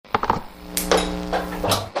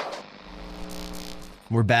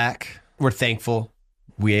We're back. We're thankful.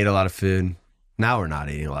 We ate a lot of food. Now we're not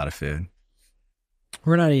eating a lot of food.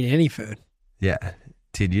 We're not eating any food. Yeah.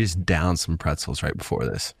 Dude, you just downed some pretzels right before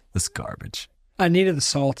this. This is garbage. I needed the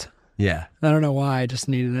salt. Yeah. I don't know why. I just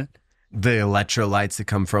needed it. The electrolytes that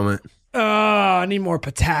come from it. Oh, I need more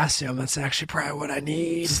potassium. That's actually probably what I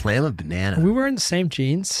need. Slam a banana. Are we wearing the same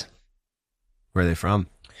jeans? Where are they from?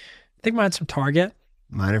 I think mine's from Target.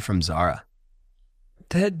 Mine are from Zara.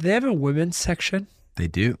 Do they have a women's section? They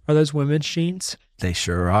do. Are those women's jeans? They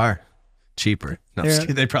sure are. Cheaper. No,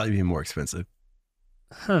 they'd probably be more expensive.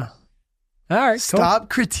 Huh. All right. Stop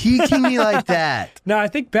critiquing me like that. No, I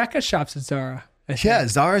think Becca shops at Zara. Yeah,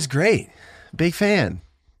 Zara's great. Big fan.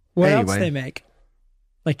 What else do they make?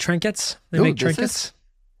 Like trinkets? They make trinkets?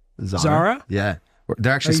 Zara? Yeah.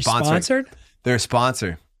 They're actually sponsored. They're a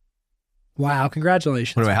sponsor. Wow,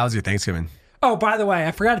 congratulations. Anyway, how's your Thanksgiving? Oh, by the way,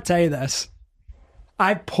 I forgot to tell you this.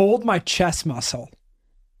 I pulled my chest muscle.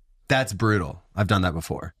 That's brutal. I've done that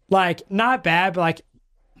before. Like, not bad, but like,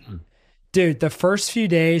 dude, the first few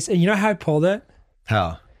days, and you know how I pulled it?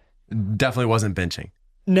 How? Definitely wasn't benching.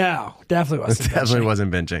 No, definitely wasn't benching. Definitely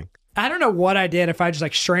wasn't benching. I don't know what I did, if I just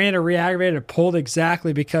like strained or re-aggravated or pulled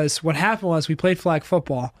exactly, because what happened was we played flag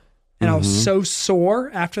football and I was so sore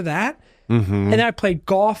after that. And then I played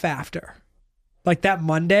golf after, like that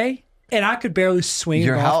Monday, and I could barely swing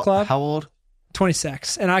a golf club. How old?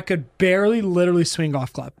 26. And I could barely literally swing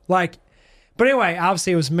golf club. Like, but anyway,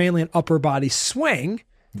 obviously it was mainly an upper body swing.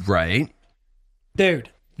 Right. Dude,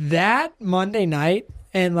 that Monday night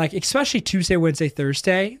and like, especially Tuesday, Wednesday,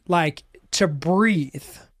 Thursday, like to breathe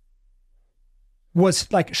was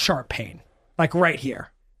like sharp pain, like right here.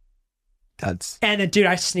 And then, dude,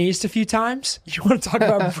 I sneezed a few times. You want to talk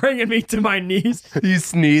about bringing me to my knees? You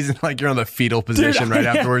sneeze and like you're on the fetal position right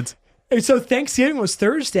afterwards. And so Thanksgiving was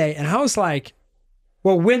Thursday, and I was like,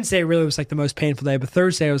 well, Wednesday really was like the most painful day, but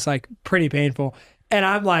Thursday was like pretty painful. And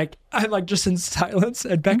I'm like just in silence,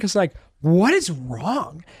 and Becca's like, what is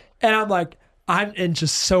wrong? And I'm like, I'm in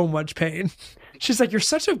just so much pain. She's like, you're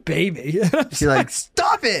such a baby. She's like,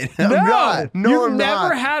 stop it. No, I'm never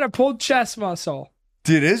not. had a pulled chest muscle.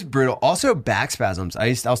 Dude, it is brutal. Also, back spasms. I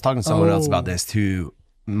was talking to someone else about this too.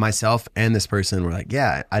 Myself and this person were like,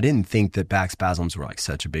 yeah, I didn't think that back spasms were like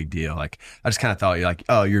such a big deal. Like, I just kind of thought you're like,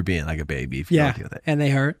 oh, you're being like a baby if you don't deal with it. And they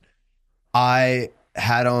hurt. I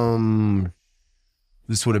had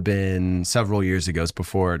this would have been several years ago. It's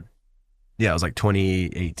before, it was like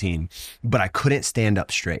 2018. But I couldn't stand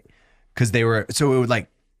up straight because they were, so it would like,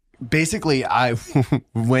 basically I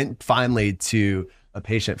went finally to a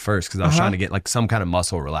patient first because I was trying to get like some kind of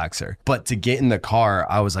muscle relaxer. But to get in the car,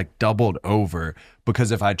 I was like doubled over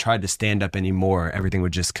because if I tried to stand up anymore, everything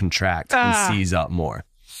would just contract and seize up more.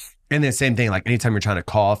 And the same thing, like anytime you're trying to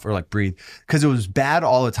cough or like breathe, because it was bad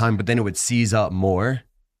all the time, but then it would seize up more.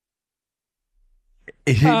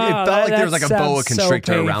 It felt like there was like a boa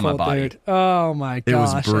constrictor around my body. Dude. Oh my gosh. It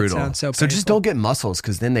was brutal. That sounds so so just don't get muscles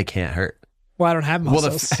because then they can't hurt. Well, I don't have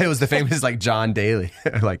muscles. Well, it was the famous like John Daly,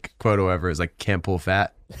 like quote or whatever, is like can't pull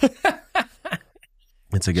fat.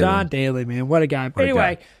 It's a good John one. Daly, man. What a guy. But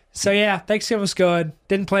anyway, so yeah, Thanksgiving was good.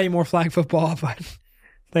 Didn't play any more flag football, but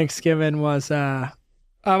Thanksgiving was, I've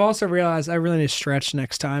also realized I really need to stretch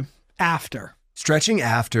next time after. Stretching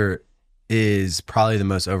after is probably the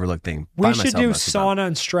most overlooked thing. We should do sauna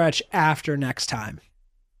and stretch after next time.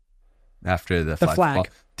 After the flag. Football.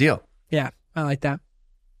 Deal. Yeah, I like that.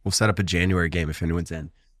 We'll set up a January game if anyone's in.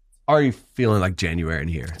 Are you feeling like January in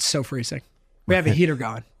here? It's so freezing. We have a heater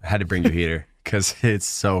going. I had to bring your heater because it's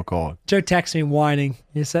so cold. Joe texted me whining.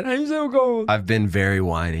 He said, I'm so cold. I've been very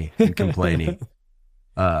whiny and complaining.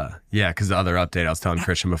 Because the other update I was telling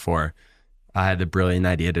Christian before, I had the brilliant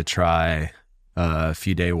idea to try a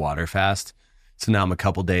few day water fast. So now I'm a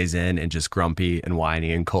couple days in and just grumpy and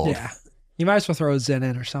whiny and cold. Yeah. You might as well throw a Zen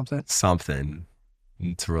in or something. Something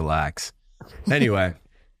to relax. Anyway.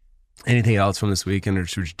 Anything else from this weekend, or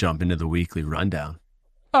should we jump into the weekly rundown?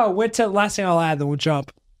 Last thing I'll add, then we'll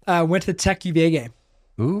jump. Went to the Tech UVA game.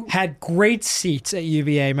 Ooh. Had great seats at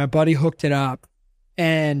UVA. My buddy hooked it up,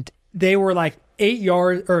 and they were like 8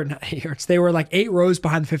 yards, or not 8 yards. They were like 8 rows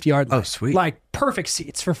behind the 50-yard line. Oh, sweet. Like perfect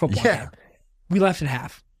seats for football game. We left at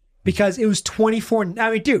half because it was 24. I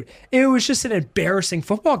mean, dude, it was just an embarrassing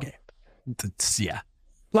football game.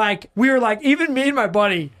 Like, we were like, even me and my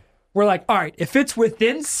buddy, we're like, all right, if it's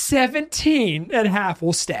within 17 and a half,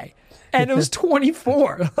 we'll stay. And it was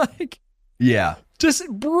 24. Like, yeah. Just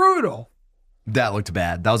brutal. That looked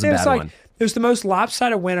bad. That was a bad one. It was the most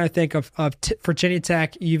lopsided win, I think, of Virginia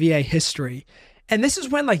Tech UVA history. And this is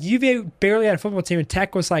when like UVA barely had a football team and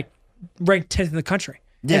Tech was like ranked 10th in the country.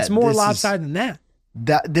 Yeah, it's more lopsided than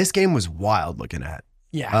that. This game was wild looking at.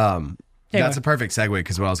 Yeah. Anyway. Anyway. That's a perfect segue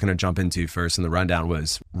because what I was going to jump into first in the rundown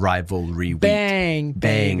was rivalry week. Bang,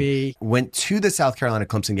 baby. Went to the South Carolina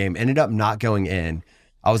Clemson game, ended up not going in.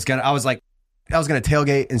 I was gonna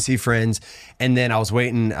tailgate and see friends, and then I was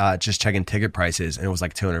waiting, just checking ticket prices, and it was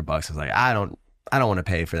like $200. I was like, I don't want to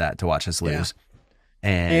pay for that to watch us lose. Yeah.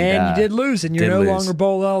 And you did lose, and you're no longer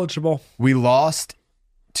bowl eligible. We lost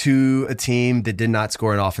to a team that did not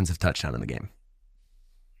score an offensive touchdown in the game.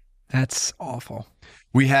 That's awful.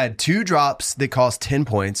 We had 2 drops that cost 10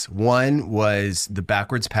 points. One was the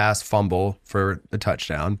backwards pass fumble for a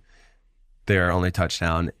touchdown, their only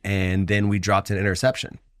touchdown, and then we dropped an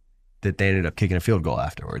interception that they ended up kicking a field goal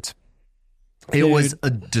afterwards. It was a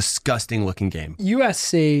disgusting looking game.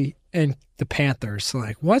 USC and the Panthers,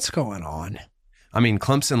 like, what's going on? I mean,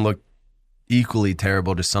 Clemson looked equally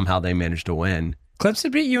terrible, just somehow they managed to win.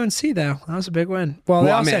 Clemson beat UNC, though. That was a big win. Well,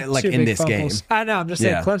 they also had like 2 in big this fumbles. game. I know. I'm just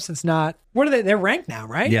saying Clemson's not. What are they? They're ranked now,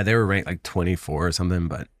 right? Yeah, they were ranked like 24 or something,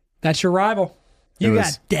 but. That's your rival. You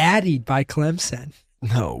got daddied by Clemson.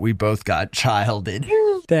 No, we both got childed.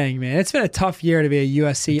 Dang, man. It's been a tough year to be a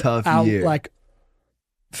USC year. Like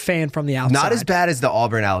fan from the outside. Not as bad as the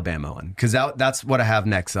Auburn, Alabama one, because that's what I have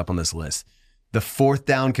next up on this list. The 4th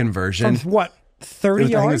down conversion. From what, 30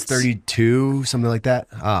 yards? I think it was 32, something like that.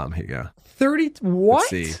 Here you go. 30, what? Let's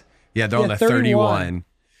see. Yeah, they're on the 31.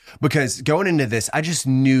 Because going into this, I just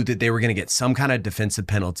knew that they were going to get some kind of defensive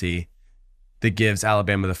penalty that gives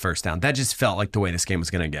Alabama the first down. That just felt like the way this game was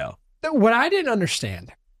going to go. What I didn't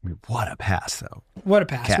understand. I mean, what a pass, though. What a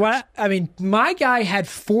pass. My guy had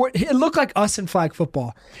 4. It looked like us in flag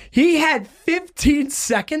football. He had 15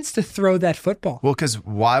 seconds to throw that football. Well, because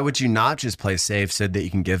why would you not just play safe so that you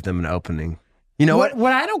can give them an opening? You know what?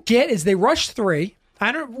 What I don't get is they rushed 3.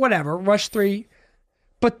 Rush 3.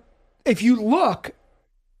 But if you look,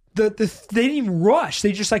 they didn't even rush.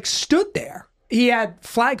 They just like stood there. He had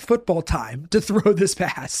flag football time to throw this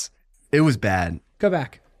pass. It was bad. Go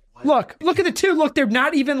back. Look at the 2. Look, they're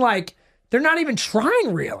not even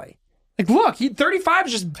trying really. Like, look, 35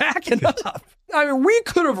 is just backing up. I mean, we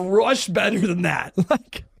could have rushed better than that.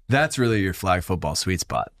 Like, that's really your flag football sweet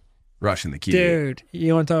spot. Rushing the QB. Dude,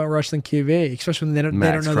 you want to talk about rushing QB, especially when they don't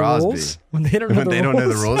know Crosby. the rules. When they don't know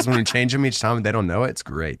the rules, when we change them each time and they don't know it, it's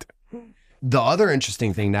great. The other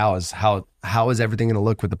interesting thing now is how is everything going to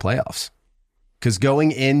look with the playoffs? Because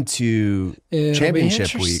going into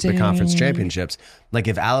championship week, the conference championships, like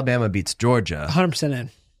if Alabama beats Georgia, 100% in.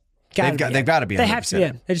 They've got to be 100%. They have to be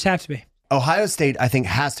in. They just have to be. Ohio State, I think,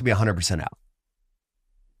 has to be 100% out.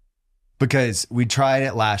 Because we tried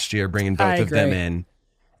it last year, bringing both of them in.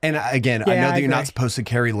 And again, I know that you're not supposed to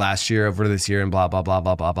carry last year over this year and blah, blah, blah,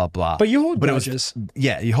 blah, blah, blah, blah. But you hold grudges.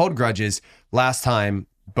 You hold grudges. Last time,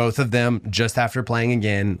 both of them, just after playing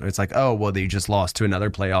again, it's like, oh, well, they just lost to another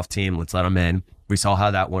playoff team. Let's let them in. We saw how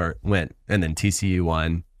that went. And then TCU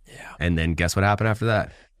won. Yeah. And then guess what happened after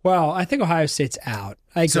that? Well, I think Ohio State's out.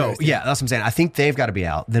 That's what I'm saying. I think they've got to be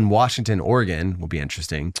out. Then Washington, Oregon will be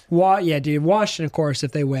interesting. Dude. Washington, of course,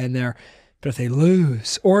 if they win there. But if they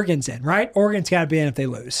lose, Oregon's in, right? Oregon's got to be in if they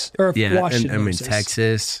lose. Or if Washington loses.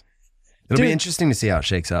 Texas. It'll be interesting to see how it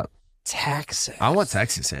shakes up. Texas. I want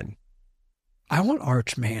Texas in. I want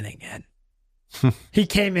Arch Manning in. He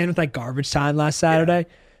came in with like garbage time last Saturday.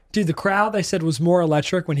 Yeah. Dude, the crowd, they said, was more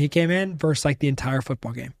electric when he came in versus like the entire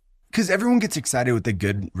football game. Because everyone gets excited with a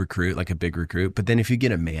good recruit, like a big recruit. But then if you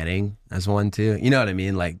get a Manning as one too, you know what I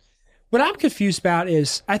mean? Like, what I'm confused about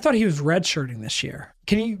is I thought he was redshirting this year.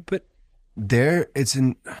 You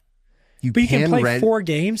can play 4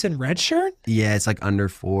 games in redshirt? Yeah, it's like under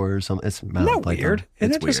 4 or something. It's not weird.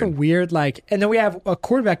 Isn't that just a weird, like, and then we have a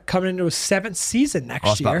quarterback coming into his 7th season next year.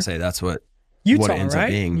 I was about to say that's what Utah, it ends right? up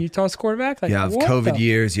being. Utah's quarterback? Like, you have COVID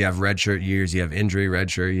years, you have redshirt years, you have injury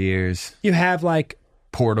redshirt years. You have like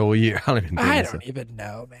portal year. I don't even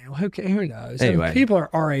know, man. Who knows? Anyway. I mean, people are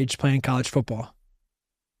our age playing college football.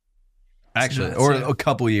 Actually, or a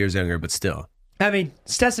couple years younger, but still. I mean,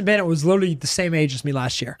 Stetson Bennett was literally the same age as me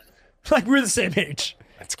last year. Like, we're the same age.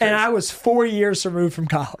 That's crazy. And I was 4 years removed from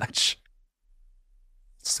college.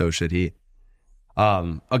 So should he.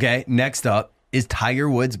 Okay, next up is Tiger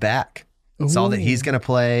Woods back. Ooh. Saw that he's going to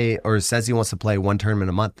play, or says he wants to play 1 tournament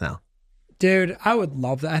a month now. Dude, I would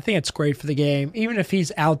love that. I think it's great for the game. Even if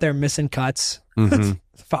he's out there missing cuts,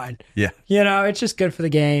 it's fine. Yeah. You know, it's just good for the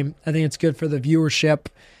game. I think it's good for the viewership.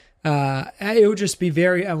 It would just be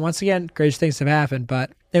very, and once again, great things have happened, but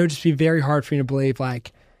it would just be very hard for me to believe,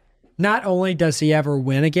 like, not only does he ever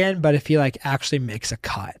win again, but if he, like, actually makes a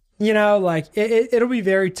cut. You know, like, it'll be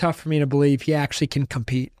very tough for me to believe he actually can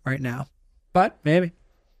compete right now. But maybe.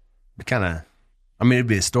 It'd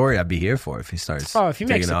be a story I'd be here for if he starts. Oh, if he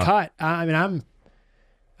makes a cut, I mean,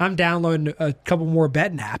 I'm downloading a couple more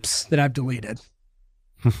betting apps that I've deleted.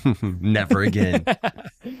 Never again.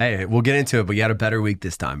 Hey, we'll get into it, but you had a better week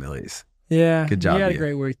this time, at least. Yeah. Good job. You had a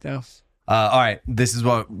great week, though. All right. This is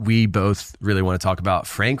what we both really want to talk about.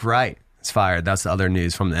 Frank Reich is fired. That's the other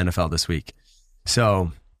news from the NFL this week.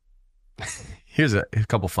 So here's a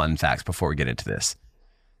couple fun facts before we get into this.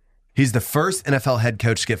 He's the first NFL head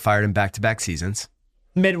coach to get fired in back-to-back seasons.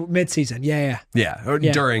 Mid-season. Yeah.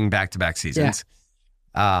 During back-to-back seasons.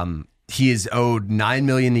 Yeah. He is owed $9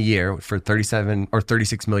 million a year for 37 or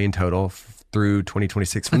 36 million total through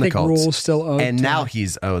 2026 from the Colts. Rule's still owed. And now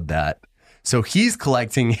he's owed that. So he's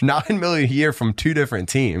collecting $9 million a year from two different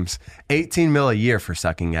teams, $18 million a year for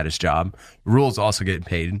sucking at his job. Rule's also getting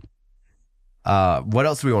paid. What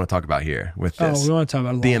else do we want to talk about here with this? We want to talk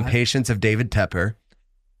about the impatience of David Tepper.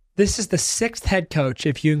 This is the sixth head coach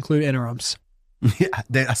if you include interims. Yeah,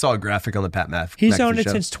 I saw a graphic on the Pat McAfee. He's owned it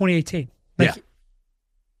since 2018.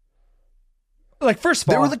 First of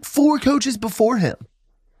all, there were like 4 coaches before him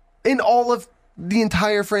in all of the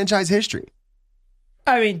entire franchise history.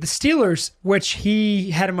 I mean, the Steelers, which he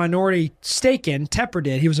had a minority stake in, Tepper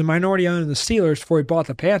did. He was a minority owner in the Steelers before he bought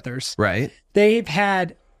the Panthers. Right. They've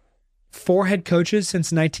had 4 head coaches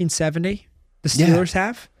since 1970. The Steelers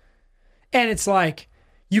have. And it's like,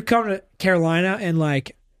 you come to Carolina and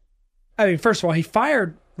first of all, he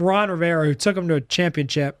fired Ron Rivera, who took him to a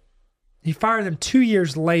championship. He fired them 2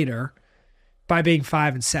 years later by being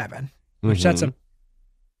 5-7, which that's a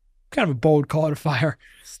kind of a bold call to fire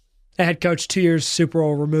a head coach 2 years Super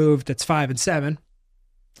Bowl removed that's 5-7. And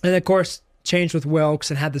then, of course, changed with Wilkes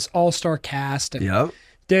and had this all-star cast. And,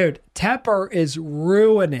 dude, Tepper is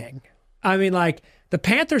ruining. I mean, the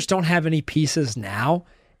Panthers don't have any pieces now,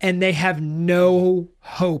 and they have no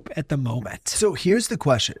hope at the moment. So here's the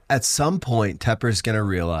question. At some point, Tepper's going to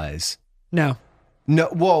realize. No,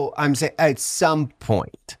 well, I'm saying at some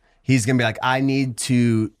point, he's going to be like, I'm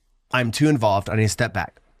too involved. I need to step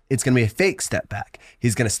back. It's going to be a fake step back.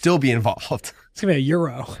 He's going to still be involved. It's going to be a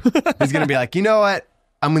Euro. He's going to be like, you know what?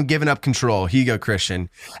 I'm giving up control. Here you go, Christian.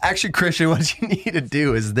 Actually, Christian, what you need to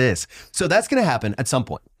do is this. So that's going to happen at some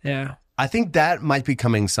point. Yeah. I think that might be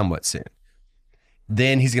coming somewhat soon.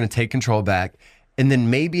 Then he's going to take control back. And then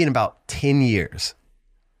maybe in about 10 years,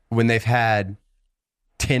 when they've had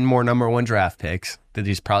 10 more number 1 draft picks that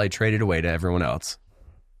he's probably traded away to everyone else,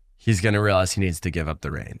 he's going to realize he needs to give up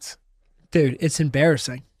the reins. Dude, it's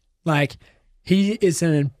embarrassing. He is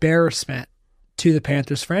an embarrassment to the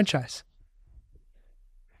Panthers franchise.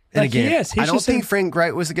 And again, I don't think Frank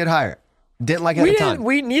Reich was a good hire. Didn't like it at the time.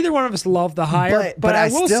 Neither one of us loved the hire, but I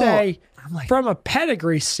will say, from a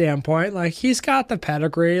pedigree standpoint, he's got the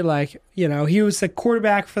pedigree. He was the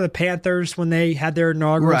quarterback for the Panthers when they had their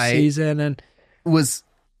inaugural season, and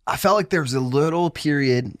I felt like there was a little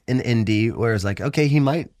period in Indy where it's like, okay, he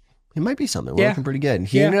might be something. We're looking pretty good.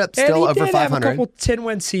 He ended up still over 500. Have a couple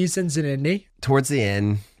 10-win seasons in Indy. Towards the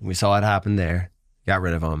end, we saw it happen there. Got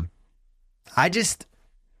rid of him. I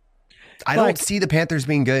don't see the Panthers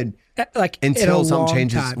being good until something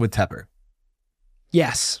changes with Tepper.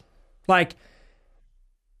 Yes.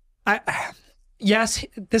 Yes,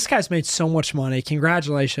 this guy's made so much money.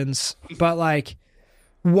 Congratulations. But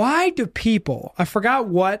why do people, I forgot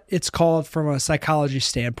what it's called from a psychology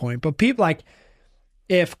standpoint, but people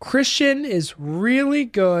if Christian is really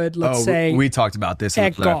good, let's say. We talked about this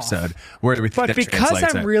in the episode. Where do we think but because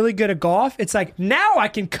I'm really good at golf, it's now I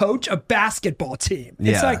can coach a basketball team.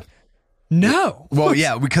 Yeah. It's no. Well,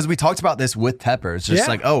 yeah, because we talked about this with Tepper. It's just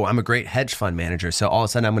I'm a great hedge fund manager. So all of a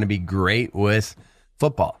sudden I'm going to be great with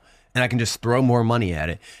football and I can just throw more money at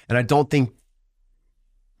it. And I don't think,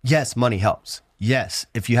 yes, money helps. Yes,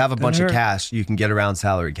 if you have a bunch of cash, you can get around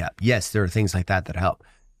salary cap. Yes, there are things like that help.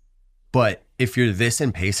 But if you're this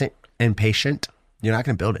impatient, you're not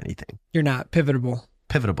going to build anything. You're not pivotable.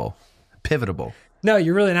 No,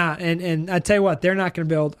 you're really not. And I tell you what, they're not going to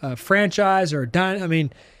build a franchise or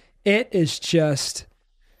it is just,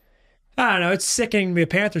 I don't know, it's sickening to be a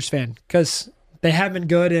Panthers fan because they have been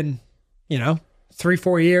good in,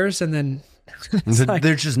 3-4 years and then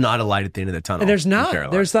there's just not a light at the end of the tunnel. There's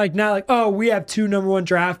not. There's not we have 2 number 1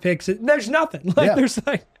 draft picks. There's nothing.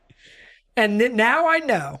 And now I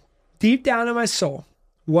know deep down in my soul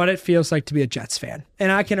what it feels like to be a Jets fan.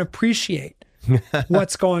 And I can appreciate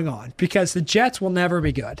what's going on because the Jets will never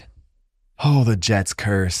be good. Oh, the Jets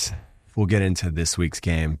curse. We'll get into this week's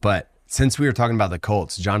game. But since we were talking about the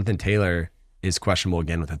Colts, Jonathan Taylor is questionable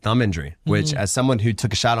again with a thumb injury, which as someone who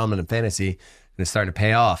took a shot on him in fantasy and it's starting to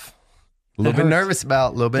pay off, a little bit nervous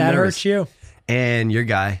about, a little bit nervous. That hurts you. And your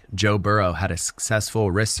guy, Joe Burrow, had a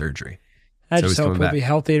successful wrist surgery. I just hope he'll be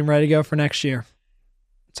healthy and ready to go for next year.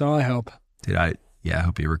 That's all I hope. Dude, Yeah, I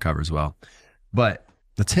hope he recovers well. But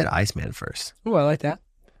let's hit Iceman first. Oh, I like that.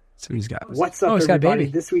 See what he's got. What's up, he's got a everybody?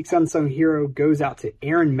 baby. This week's Unsung Hero goes out to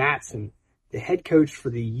Aaron Matson, the head coach for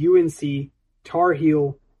the UNC Tar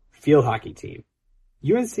Heel field hockey team.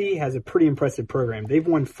 UNC has a pretty impressive program. They've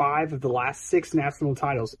won 5 of the last 6 national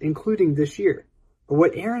titles, including this year. But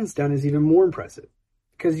what Aaron's done is even more impressive,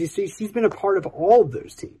 because you see, she's been a part of all of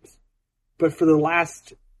those teams. But for the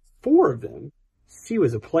last 4 of them, she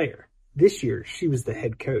was a player. This year, she was the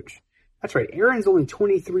head coach. That's right, Erin's only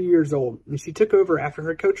 23 years old, and she took over after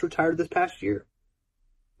her coach retired this past year,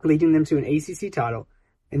 leading them to an ACC title,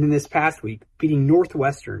 and then this past week, beating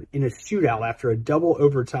Northwestern in a shootout after a double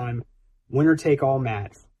overtime winner-take-all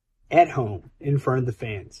match at home in front of the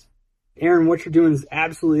fans. Erin, what you're doing is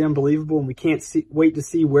absolutely unbelievable, and we can't wait to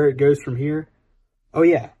see where it goes from here. Oh,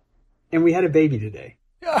 yeah, and we had a baby today.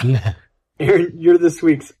 Erin, you're this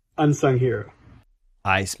week's Unsung Hero.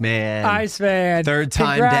 Iceman. 3rd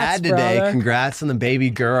time dad today. Brother. Congrats on the baby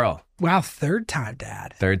girl. Wow, 3rd time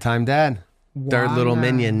dad. 3rd time dad. Wow. 3rd little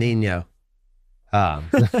minion, Nino. But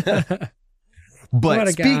What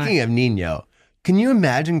a speaking guy. of Nino, can you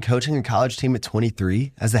imagine coaching a college team at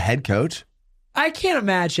 23 as the head coach? I can't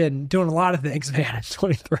imagine doing a lot of things, man, at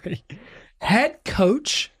 23. Head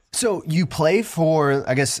coach? So you play for,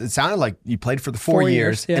 I guess it sounded like you played for the 4 4 years,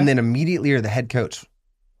 years, yeah. and then immediately are the head coach.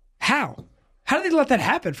 How? How did they let that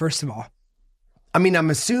happen, first of all? I mean, I'm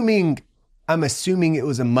assuming it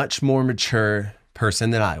was a much more mature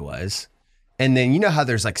person than I was. And then you know how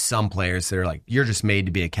there's like some players that are like, you're just made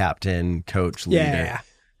to be a captain, coach, leader. Yeah.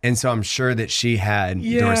 And so I'm sure that she had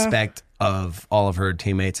the respect of all of her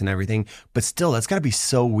teammates and everything. But still, that's got to be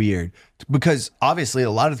so weird because obviously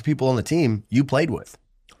a lot of the people on the team you played with.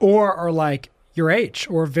 Or are like your age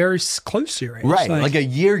or very close to your age. Right. Like a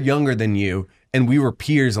year younger than you. And we were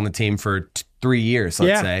peers on the team for 3 years,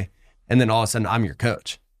 let's say. And then all of a sudden, I'm your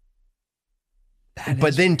coach.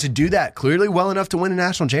 But then to do that clearly well enough to win a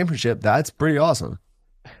national championship, that's pretty awesome.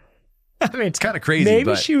 I mean, It's kind of crazy. maybe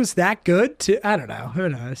but she was that good to, I don't know. Who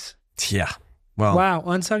knows? yeah. Well, Wow.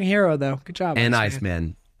 Unsung hero, though. Good job. and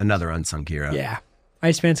Iceman, another unsung hero. Yeah.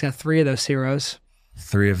 Iceman's got 3 of those heroes.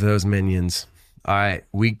 3 of those minions. All right.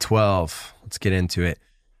 Week 12. Let's get into it.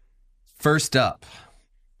 First up,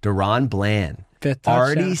 Deron Bland. 5th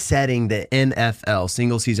Already touchdown. setting the NFL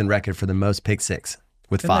single season record for the most pick six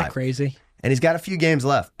with Isn't 5. that crazy? And he's got a few games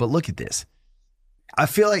left. But look at this. I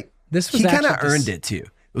feel like This was he kind of actually earned it too.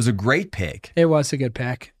 It was a great pick. It was a good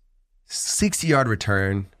pick. 60-yard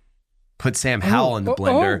return. Put Sam Howell in the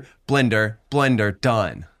blender. Blender,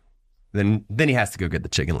 done. Then he has to go get the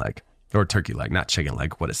chicken leg. Or turkey leg, not chicken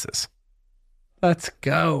leg. What is this? Let's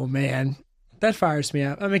go, man. That fires me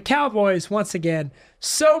up. I mean, Cowboys, once again,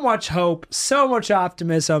 so much hope, so much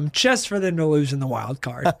optimism just for them to lose in the wild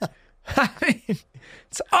card. I mean,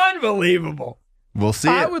 it's unbelievable. We'll see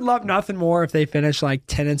I it. would love nothing more if they finish like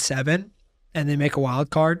 10-7 and they make a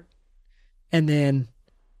wild card and then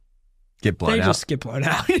Get blown they out. just get blown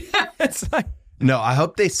out. It's like, No, I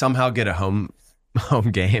hope they somehow get a home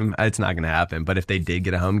game. It's not going to happen. But if they did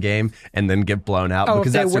get a home game and then get blown out,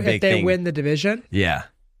 because that's their big if they thing. win the division. Yeah.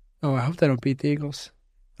 Oh, I hope they don't beat the Eagles.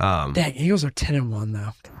 Dang, Eagles are 10-1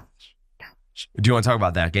 though. Do you want to talk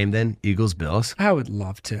about that game then? Eagles, Bills? I would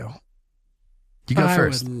love to. You go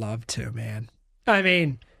first. I would love to, man. I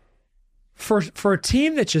mean, for a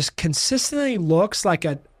team that just consistently looks like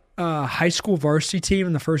a high school varsity team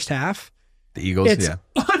in the first half, The Eagles, it's yeah.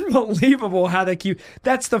 unbelievable how they keep.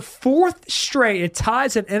 That's the 4th straight. It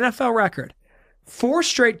ties an NFL record. 4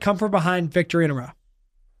 straight come from behind victory in a row.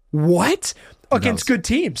 What? Against good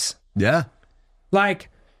teams. Yeah. Like,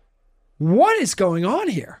 what is going on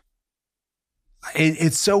here?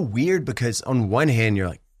 It's so weird because on one hand, you're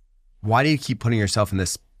like, why do you keep putting yourself in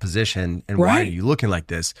this position? And why are Right. you looking like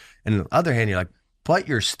this? And on the other hand, you're like, but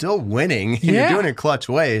you're still winning. And Yeah. You're doing it clutch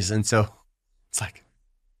ways. And so it's like,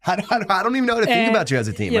 I don't even know what to think And, about you as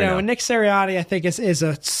a team You right know, now. Nick Sirianni, I think, is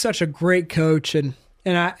such a great coach. And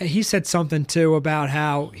he said something, too, about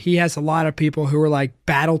how he has a lot of people who are, like,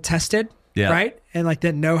 battle-tested, Yeah. right? And, like,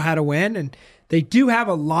 that know how to win. And they do have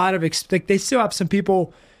a lot of like, they still have some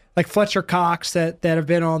people like Fletcher Cox that have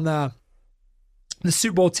been on the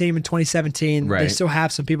Super Bowl team in 2017. They Right. still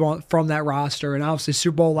have some people from that roster. And obviously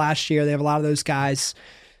Super Bowl last year, they have a lot of those guys.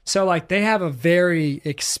 So like they have a very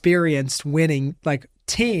experienced winning like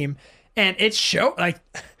team, and it show like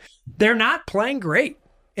they're not playing great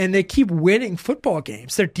and they keep winning football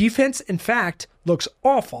games. Their defense, in fact, looks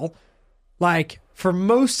awful like for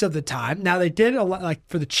most of the time. Now they did a lot, like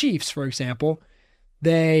for the Chiefs, for example,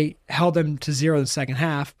 They held them to 0 in the second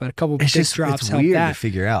half, but a couple of big drops it's helped weird that. to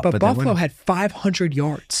figure out. But Buffalo had 500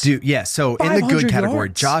 yards. Dude, yeah. So in the good 500 category,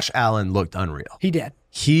 yards. Josh Allen looked unreal. He did.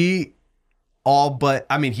 He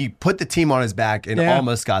put the team on his back and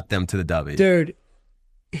almost got them to the W. Dude,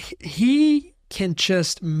 he can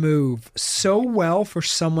just move so well for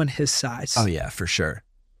someone his size. Oh, yeah, for sure.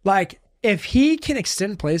 Like, if he can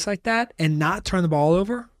extend plays like that and not turn the ball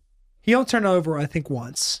over, he'll turn it over, I think,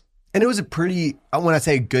 once. And it was a pretty, when I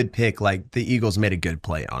say good pick, like the Eagles made a good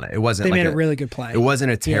play on it. It wasn't They like made a really good play. It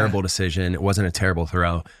wasn't a terrible decision. It wasn't a terrible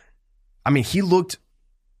throw. I mean, he looked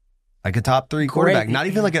like a top 3 quarterback, not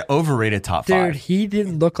even like an overrated top 5. Dude, he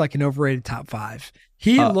didn't look like an overrated top 5.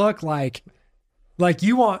 He looked like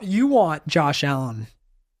you want Josh Allen.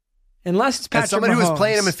 Unless it's Patrick As somebody who Mahomes. was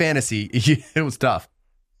playing him in fantasy, it was tough.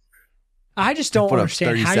 I just don't put up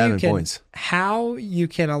understand 37 how you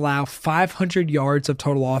can allow 500 yards of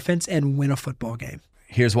total offense and win a football game.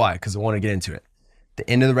 Here's why, because I want to get into it. The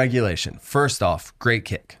end of the regulation. First off, great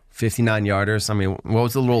kick. 59-yarders. I mean, what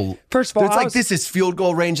was the little... First of all, this is field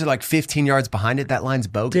goal range of like 15 yards behind it. That line's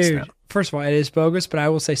bogus now. First of all, it is bogus, but I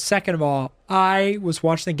will say, second of all, I was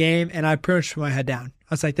watching the game and I pretty much put my head down.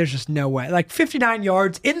 I was like, there's just no way. Like 59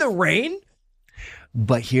 yards in the rain?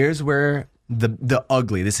 But here's where the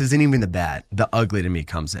ugly, this isn't even the bad, the ugly to me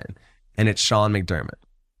comes in. And it's Sean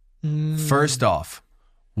McDermott. First off,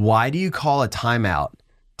 why do you call a timeout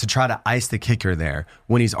to try to ice the kicker there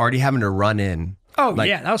when he's already having to run in? Oh,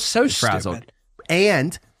 yeah, that was so stupid.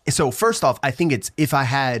 And so first off, I think it's if I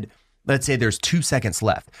had, let's say there's 2 seconds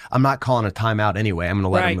left, I'm not calling a timeout anyway. I'm going to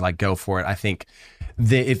let him like go for it. I think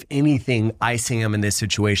that if anything, icing him in this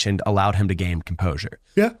situation allowed him to gain composure.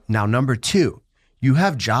 Yeah. Now, number 2, you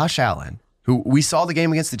have Josh Allen, who we saw the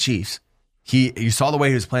game against the Chiefs. You saw the way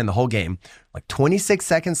he was playing the whole game, like 26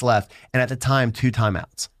 seconds left, and at the time, 2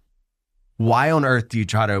 timeouts. Why on earth do you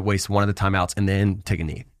try to waste one of the timeouts and then take a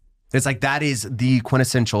knee? It's like that is the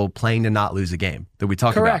quintessential playing to not lose a game that we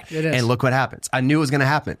talk about. Correct, it is. And look what happens. I knew it was going to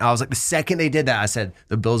happen. I was like, the second they did that, I said,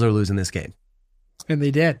 the Bills are losing this game. And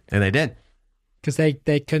they did. And they did. Because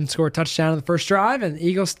they couldn't score a touchdown in the first drive, and the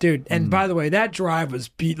Eagles, dude. And by the way, that drive was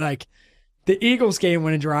the Eagles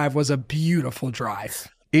game-winning drive was a beautiful drive.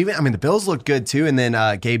 The Bills looked good too, and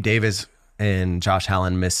then Gabe Davis and Josh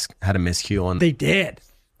Allen had a miscue on. They did.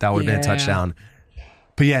 That would have been a touchdown.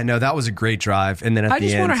 But yeah, no, that was a great drive. And then at the end, I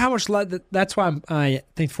just wonder how much. That's why I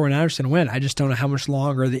think 49ers going to win. I just don't know how much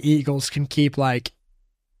longer the Eagles can keep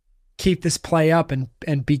this play up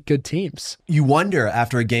and beat good teams. You wonder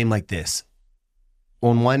after a game like this.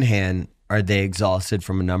 On one hand, are they exhausted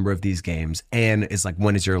from a number of these games? And it's like,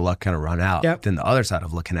 when is your luck going to run out? Yep. Then the other side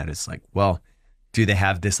of looking at it is like, well, do they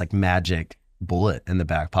have this like magic bullet in the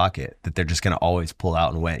back pocket that they're just going to always pull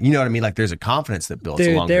out and win? You know what I mean? Like there's a confidence that builds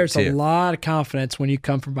along there too. There's a lot of confidence when you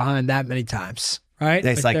come from behind that many times, right?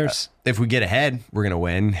 It's like if we get ahead, we're going to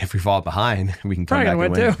win. If we fall behind, we can come back and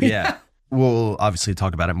win. Too. Yeah. We'll obviously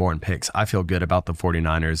talk about it more in picks. I feel good about the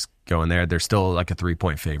 49ers going there. They're still like a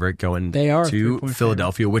 3-point favorite going to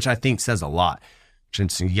Philadelphia, which I think says a lot.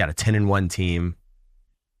 Since you got a 10-1 team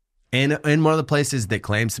and in one of the places that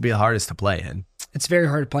claims to be the hardest to play in. It's very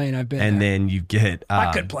hard to play, and I've been And there. then you get...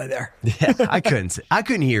 I could play there. Yeah, I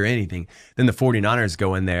couldn't hear anything. Then the 49ers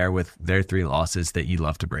go in there with their 3 losses that you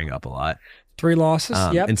love to bring up a lot. 3 losses,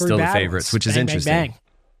 yep. And 3 still the bad favorites, ones. which is interesting. Bang, bang.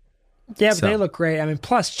 Yeah, but they look great. I mean,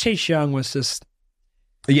 plus Chase Young was just...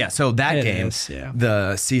 Yeah, so that game, yeah.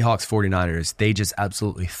 The Seahawks 49ers, they just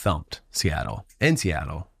absolutely thumped Seattle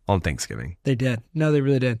on Thanksgiving. They did. No, they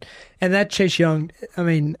really did. And that Chase Young, I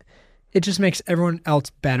mean, it just makes everyone else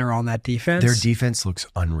better on that defense. Their defense looks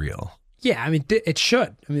unreal. Yeah, I mean, it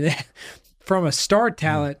should. I mean, from a star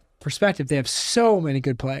talent perspective, they have so many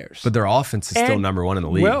good players. But their offense is still number 1 in the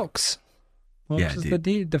league. Wilkes is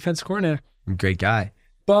the defense coordinator. Great guy.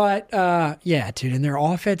 But, yeah, dude, in their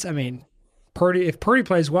offense, I mean, if Purdy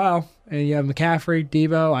plays well, and you have McCaffrey,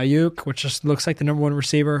 Debo, Ayuk, which just looks like the number 1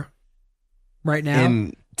 receiver right now.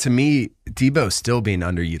 And to me, Debo's still being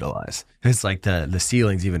underutilized. It's like the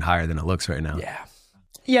ceiling's even higher than it looks right now. Yeah.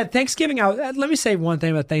 Yeah, Thanksgiving, let me say one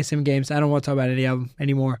thing about Thanksgiving games. I don't want to talk about any of them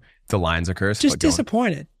anymore. The Lions are cursed. Just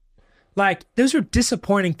disappointed. Like, those were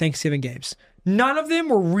disappointing Thanksgiving games. None of them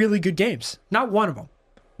were really good games. Not one of them.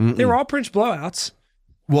 They were all pretty much blowouts.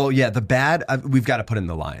 Well, yeah, the bad, we've got to put in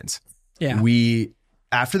the Lions. Yeah.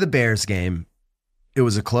 After the Bears game, it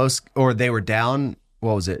was a close, or they were down,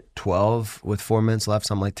 what was it, 12 with 4 minutes left,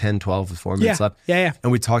 something like 10, 12 with 4 minutes left. Yeah.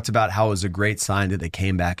 And we talked about how it was a great sign that they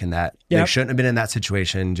came back in that. Yep. They shouldn't have been in that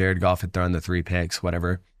situation. Jared Goff had thrown the 3 picks,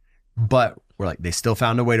 whatever. But we're like, they still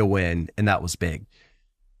found a way to win, and that was big.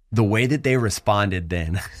 the way that they responded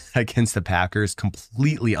then against the Packers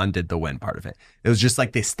completely undid the win part of it. It was just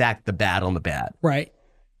like they stacked the bad on the bad. Right.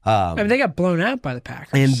 I mean, they got blown out by the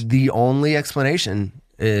Packers. And the only explanation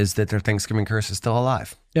is that their Thanksgiving curse is still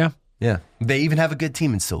alive. Yeah. Yeah. They even have a good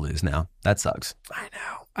team and still lose now. That sucks. I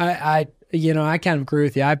know. I kind of agree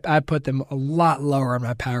with you. I put them a lot lower on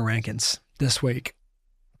my power rankings this week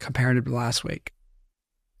compared to last week.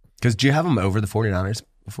 Because do you have them over the 49ers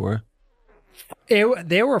before? They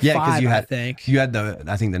were 5, I think. You had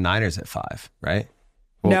I think the Niners at 5, right?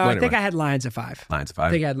 Well, no, I think I had Lions at 5. Lions at 5.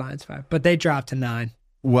 I think I had Lions 5, but they dropped to 9.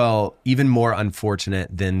 Well, even more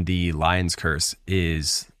unfortunate than the Lions curse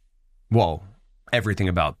is, well, everything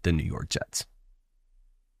about the New York Jets.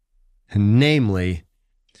 Namely,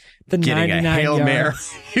 the getting a Hail Mary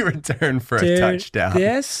return for a touchdown.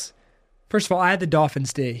 First of all, I had the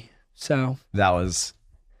Dolphins D. So that was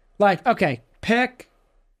like, okay, pick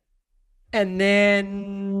and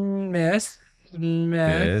then miss.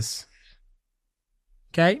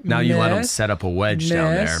 Okay. Now you let them set up a wedge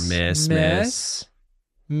down there. Miss.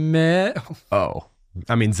 Oh,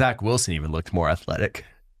 I mean, Zach Wilson even looked more athletic.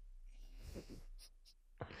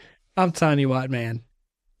 I'm telling you what, man.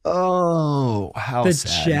 Oh, how the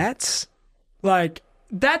sad. Jets, like,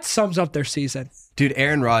 that sums up their season. Dude,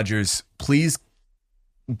 Aaron Rodgers, please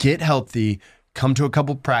get healthy, come to a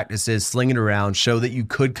couple practices, sling it around, show that you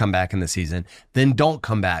could come back in the season. Then don't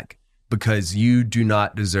come back because you do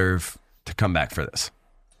not deserve to come back for this.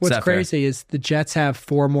 What's crazy is the Jets have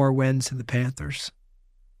 4 more wins than the Panthers.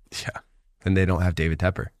 Yeah, and they don't have David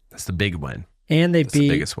Tepper. That's the big win. And That's the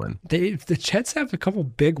biggest win. The Jets have a couple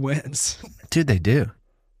big wins. Dude, they do.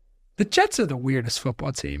 The Jets are the weirdest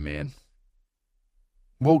football team, man.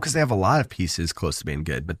 Well, because they have a lot of pieces close to being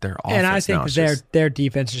good, but their offense and I think now their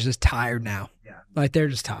defense is just tired now. Yeah. Like, they're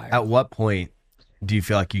just tired. At what point do you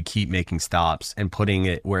feel like you keep making stops and putting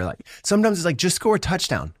it where, like, sometimes it's like, just score a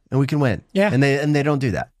touchdown and we can win. Yeah. And they don't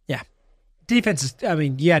do that. Yeah. Defense is, I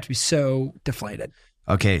mean, you have to be so deflated.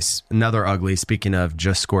 Okay, another ugly. Speaking of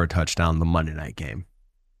just score a touchdown, the Monday night game.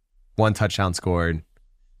 1 touchdown scored.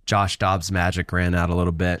 Josh Dobbs' magic ran out a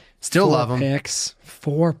little bit. Still love him. 4 picks.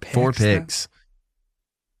 4 picks.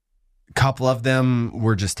 A couple of them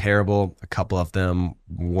were just terrible. A couple of them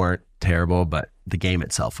weren't terrible, but the game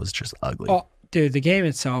itself was just ugly. Oh, dude, the game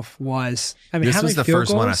itself was. I mean, this how was many the field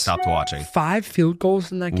first goals? one I stopped watching. 5 field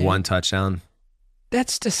goals in that game. 1 touchdown.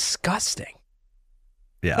 That's disgusting.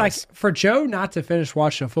 Yeah. Like, for Joe not to finish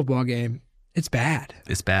watching a football game, it's bad.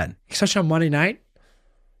 It's bad. Especially on Monday night.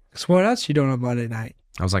 Because what else you doing on Monday night?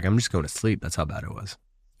 I was like, I'm just going to sleep. That's how bad it was.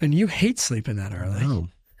 And you hate sleeping that early. No.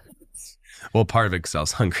 Well, part of it because I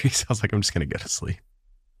was hungry, so I was like, I'm just going to go to sleep.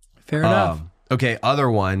 Fair enough. Okay,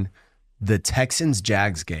 other one, the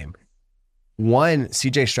Texans-Jags game. One,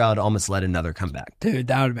 CJ Stroud almost led another comeback. Dude,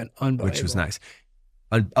 that would have been unbelievable. Which was nice.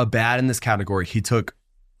 A bad in this category, he took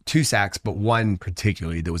 2 sacks, but one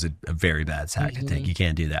particularly that was a very bad sack. I think you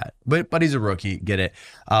can't do that. But he's a rookie, get it.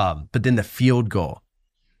 But then the field goal.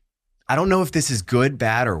 I don't know if this is good,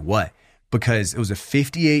 bad, or what, because it was a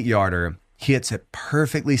 58-yarder. He hits it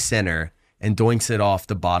perfectly center and doinks it off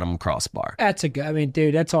the bottom crossbar. That's a good. I mean,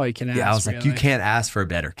 dude, that's all you can ask. Yeah, I was like, you can't ask for a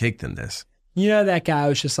better kick than this. You know, that guy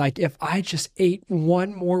was just like, if I just ate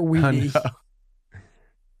one more weenie.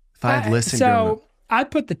 If I had listened to him. So I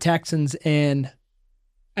put the Texans in.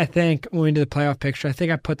 I think when we did the playoff picture, I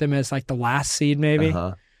think I put them as like the last seed maybe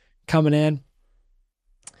coming in.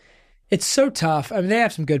 It's so tough. I mean, they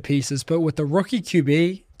have some good pieces, but with the rookie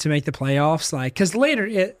QB to make the playoffs, like, because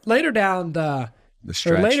later down the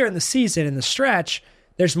stretch, or later in the season in the stretch,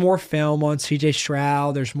 there's more film on CJ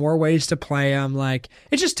Stroud. There's more ways to play him. Like,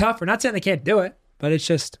 it's just tough. We're not saying they can't do it, but it's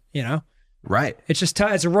just, you know, right. It's just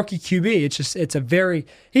tough as a rookie QB.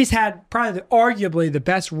 He's had probably arguably the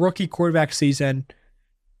best rookie quarterback season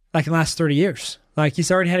like in the last 30 years. Like,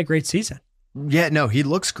 he's already had a great season. Yeah, no, he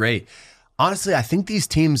looks great. Honestly, I think these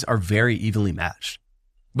teams are very evenly matched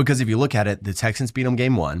because if you look at it, the Texans beat them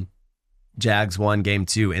game 1, Jags won game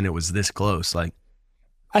 2, and it was this close. Like,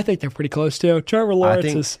 I think they're pretty close too. Trevor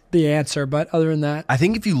Lawrence is the answer, but other than that, I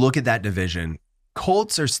think if you look at that division,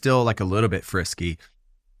 Colts are still like a little bit frisky.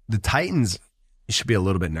 The Titans, you should be a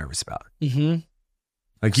little bit nervous about. Mm-hmm.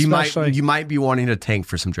 Like, you might be wanting to tank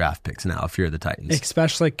for some draft picks now if you're the Titans,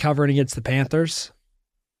 especially covering against the Panthers.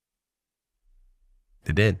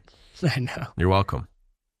 They did. I know. You're welcome.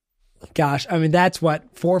 Gosh, I mean, that's what,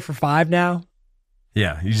 4 for 5 now?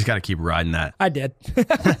 Yeah, you just got to keep riding that. I did.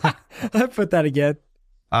 I put that again.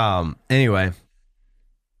 Anyway,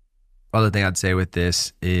 other thing I'd say with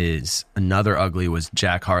this is another ugly was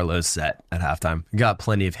Jack Harlow's set at halftime. Got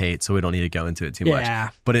plenty of hate, so we don't need to go into it too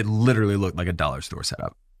much. But it literally looked like a dollar store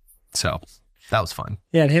setup. So that was fun.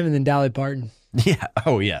 Yeah, and him and then Dolly Parton. Yeah.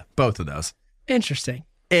 Oh, yeah. Both of those. Interesting.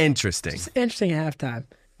 Interesting. It's interesting at halftime.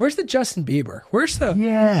 Where's the Justin Bieber? Where's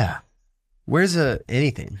the Where's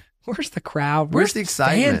anything? Where's the crowd? Where's the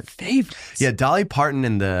excitement? Fan favorites? Yeah, Dolly Parton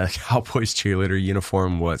in the Cowboys cheerleader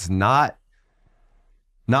uniform was not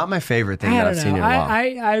my favorite thing that I've seen in a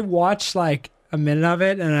while. I watched like a minute of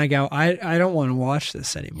it and I go, I don't want to watch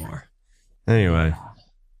this anymore. Anyway,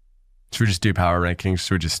 should we just do power rankings?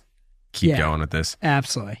 Should we just keep going with this?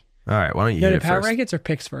 Absolutely. All right, why don't you do hit it power first? rankings or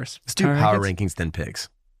picks first? Let's do power rankings, then picks.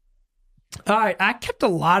 All right, I kept a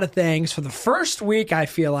lot of things for the first week. I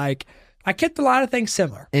feel like I kept a lot of things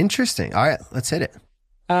similar. Interesting. All right, let's hit it.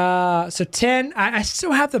 So 10, I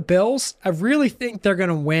still have the Bills. I really think they're going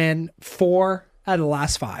to win 4 out of the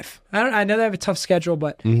last 5. I know they have a tough schedule,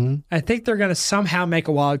 but I think they're going to somehow make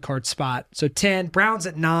a wild card spot. So 10, Browns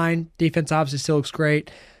at 9. Defense obviously still looks great.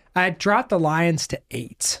 I dropped the Lions to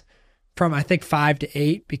 8 from, I think, 5 to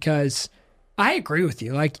 8 because I agree with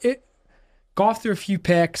you. Like, Goff threw a few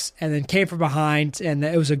picks and then came from behind, and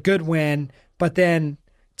it was a good win. But then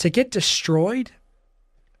to get destroyed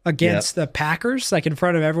against the Packers, like in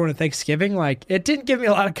front of everyone at Thanksgiving, like it didn't give me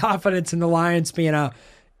a lot of confidence in the Lions being an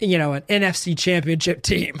NFC championship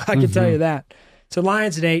team. I can tell you that. So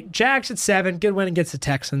Lions at 8, Jags at 7, good win against the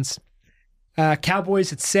Texans.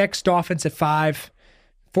 Cowboys at 6, Dolphins at 5,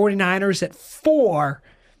 49ers at 4.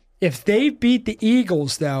 If they beat the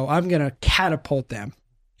Eagles, though, I'm going to catapult them.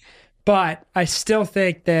 But I still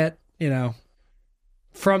think that,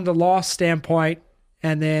 from the loss standpoint,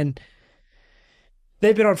 and then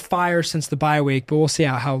they've been on fire since the bye week, but we'll see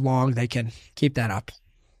how long they can keep that up.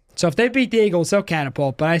 So if they beat the Eagles, they'll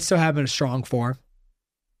catapult, but I still have them in a strong 4.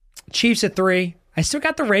 Chiefs at 3. I still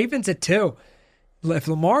got the Ravens at 2. If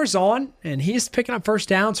Lamar's on and he's picking up first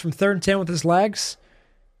downs from 3rd and 10 with his legs,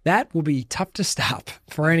 that will be tough to stop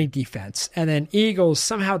for any defense. And then Eagles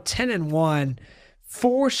somehow 10-1.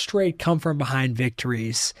 4 straight come from behind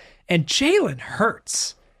victories. And Jalen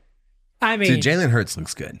Hurts. I mean, dude, Jalen Hurts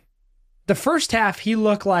looks good. The first half, he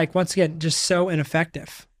looked like, once again, just so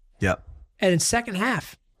ineffective. Yep. And in second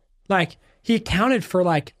half, like, he accounted for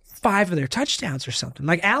like 5 of their touchdowns or something.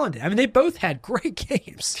 Like Allen did. I mean, they both had great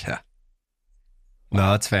games. Yeah.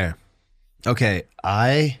 No, that's fair. Okay.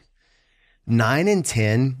 9 and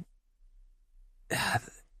 10.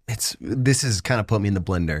 This has kind of put me in the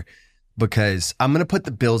blender. Because I'm going to put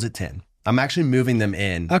the Bills at 10. I'm actually moving them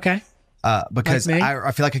in. Okay. Because like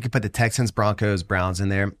I feel like I could put the Texans, Broncos, Browns in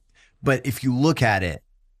there. But if you look at it,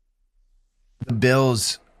 the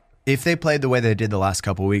Bills, if they played the way they did the last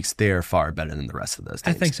couple of weeks, they are far better than the rest of those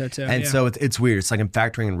teams. I think so too. And so it's weird. It's like I'm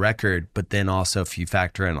factoring in record, but then also if you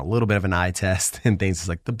factor in a little bit of an eye test and things, it's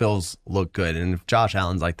like the Bills look good. And if Josh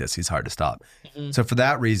Allen's like this, he's hard to stop. So for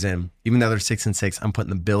that reason, even though they're 6 and 6, I'm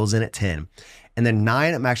putting the Bills in at 10. And then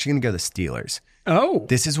 9, I'm actually going to go the Steelers. Oh.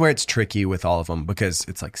 This is where it's tricky with all of them because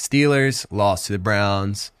it's like Steelers lost to the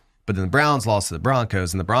Browns, but then the Browns lost to the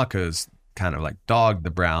Broncos, and the Broncos kind of like dogged the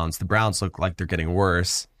Browns. The Browns look like they're getting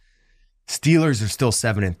worse. Steelers are still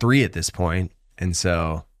 7 and 3 at this point, and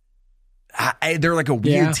so they're like a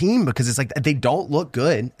weird team because it's like they don't look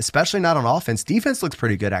good, especially not on offense. Defense looks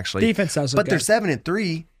pretty good actually. Defense does look but good. They're 7 and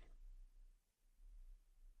 3.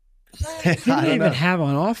 Who do they even have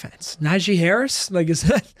on offense? Najee Harris? Like, is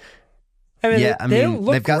that? I mean, they don't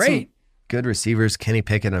look they've got great. some good receivers. Kenny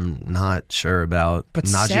Pickett, I'm not sure about. But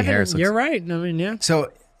Najee 7, Harris. you're right. I mean, yeah.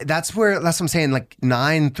 So that's what I'm saying. Like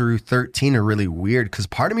 9 through 13 are really weird because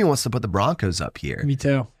part of me wants to put the Broncos up here. Me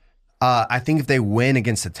too. I think if they win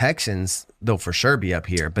against the Texans, they'll for sure be up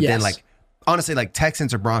here. But then, like, honestly, like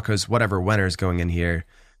Texans or Broncos, whatever winners going in here.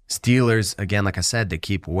 Steelers, again, like I said, they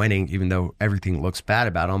keep winning, even though everything looks bad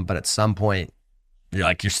about them. But at some point,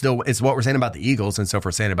 you're still, it's what we're saying about the Eagles. And so if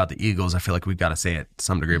we're saying about the Eagles, I feel like we've got to say it to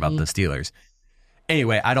some degree about the Steelers.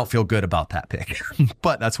 Anyway, I don't feel good about that pick,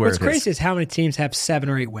 but that's where What's crazy is how many teams have 7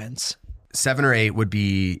 or 8 wins. 7 or 8 would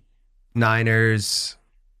be Niners,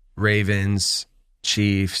 Ravens,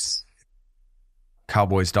 Chiefs,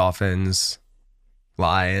 Cowboys, Dolphins,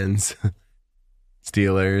 Lions,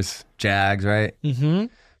 Steelers, Jags, right? Mm-hmm.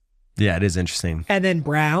 Yeah, it is interesting. And then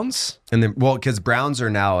Browns. And then, well, because Browns are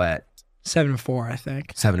now at 7-4, I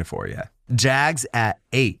think. 7-4, yeah. Jags at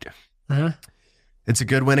 8. Uh-huh. It's a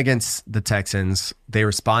good win against the Texans. They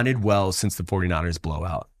responded well since the 49ers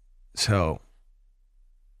blowout. So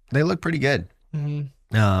they look pretty good.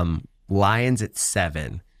 Mm-hmm. Lions at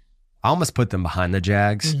 7. I almost put them behind the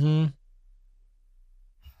Jags. Mm-hmm.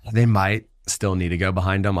 They might still need to go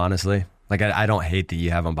behind them, honestly. Like, I don't hate that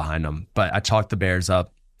you have them behind them, but I chalked the Bears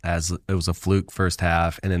up as it was a fluke first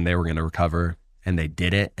half, and then they were going to recover, and they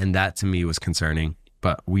did it, and that to me was concerning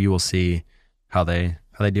but we will see how they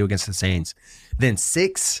do against the Saints. Then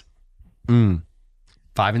 6, 5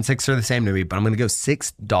 and 6 are the same to me, but I'm going to go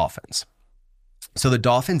 6 Dolphins. So the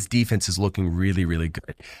Dolphins defense is looking really, really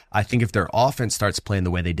good. I think if their offense starts playing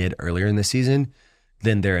the way they did earlier in the season,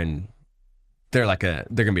 then they're going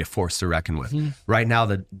to be a force to reckon with. Right now,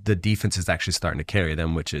 the defense is actually starting to carry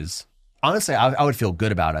them, which is honestly, I would feel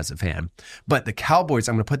good about as a fan. But the Cowboys,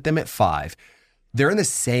 I'm going to put them at 5. They're in the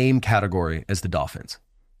same category as the Dolphins.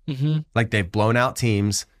 Like they've blown out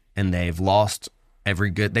teams and they've lost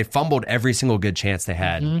they fumbled every single good chance they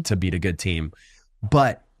had to beat a good team.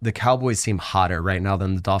 But the Cowboys seem hotter right now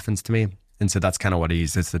than the Dolphins to me. And so that's kind of what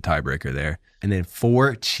it's the tiebreaker there. And then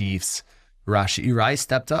 4 Chiefs, Rashee Rice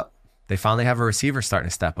stepped up. They finally have a receiver starting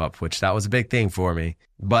to step up, which that was a big thing for me.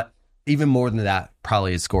 But even more than that,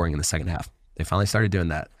 probably is scoring in the second half. They finally started doing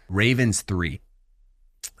that. Ravens 3.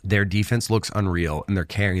 Their defense looks unreal and they're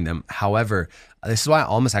carrying them. However, this is why I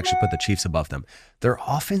almost actually put the Chiefs above them. Their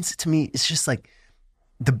offense to me is just like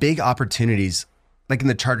the big opportunities, like in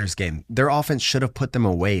the Chargers game, their offense should have put them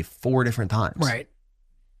away 4 different times. Right.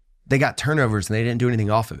 They got turnovers and they didn't do anything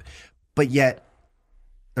off of it. But yet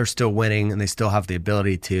they're still winning and they still have the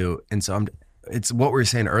ability to. And so it's what we were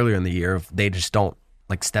saying earlier in the year of they just don't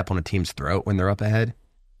like step on a team's throat when they're up ahead.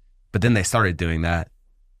 But then they started doing that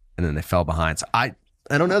and then they fell behind. So I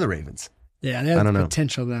don't know the Ravens. Yeah, they have the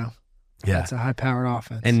potential though. Yeah. It's a high-powered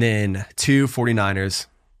offense. And then 2 49ers.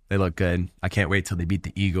 They look good. I can't wait till they beat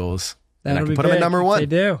the Eagles. And I can put them at number 1. They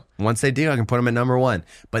do. Once they do, I can put them at number 1.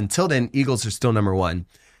 But until then, Eagles are still number 1.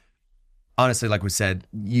 Honestly, like we said,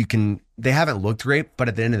 they haven't looked great, but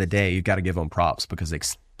at the end of the day, you've got to give them props because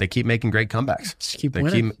they keep making great comebacks. Just keep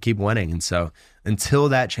winning. Keep winning. And so until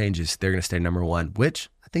that changes, they're going to stay number 1, which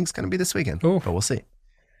I think is going to be this weekend. Ooh. But we'll see.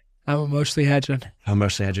 I'm emotionally hedging.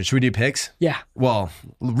 Should we do picks? Yeah. Well,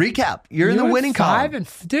 recap. You're in the winning column.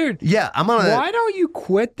 Dude. Yeah, why don't you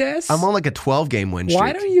quit this? I'm on like a 12-game win streak.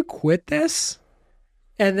 Why don't you quit this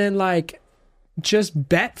and then like just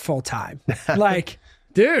bet full time? Like,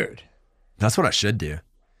 dude. That's what I should do.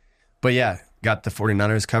 But yeah, got the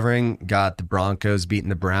 49ers covering, got the Broncos beating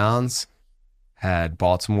the Browns, had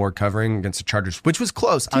Baltimore covering against the Chargers, which was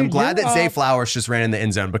close. Dude, I'm glad that Zay Flowers just ran in the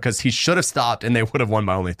end zone because he should have stopped and they would have won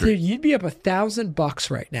by only 3. Dude, you'd be up $1,000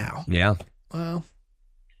 right now. Yeah. Wow.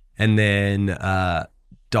 And then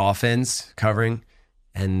Dolphins covering,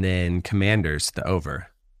 and then Commanders, the over.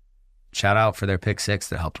 Shout out for their pick 6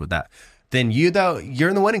 that helped with that. Then you're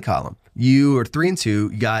in the winning column. You are 3-2. You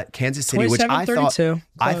got Kansas City, which I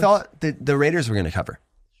thought that the Raiders were going to cover,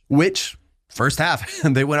 which first half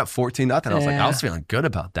they went up 14-0. I was like, I was feeling good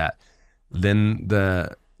about that. Then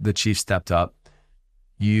the Chiefs stepped up.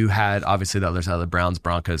 You had obviously the other side of the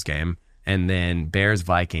Browns-Broncos game, and then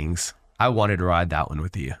Bears-Vikings. I wanted to ride that one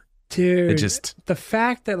with you. Dude, the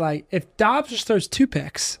fact that like if Dobbs just throws 2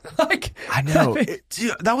 picks, like I know,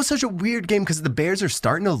 dude, that was such a weird game because the Bears are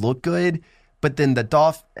starting to look good, but then the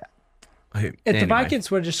the Vikings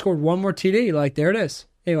would have just scored 1 more TD, like there it is.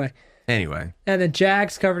 Anyway, and the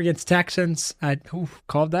Jags covered against Texans. I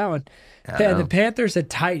called that one. And the Panthers and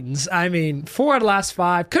Titans. I mean, 4 out of the last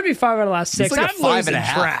 5, could be 5 out of the last 6. It's like I'm losing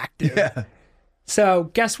track, dude. Yeah.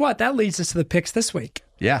 So guess what? That leads us to the picks this week.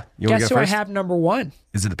 Yeah. Guess who I have number 1?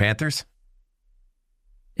 Is it the Panthers?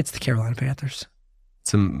 It's the Carolina Panthers.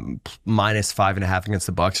 It's a -5.5 against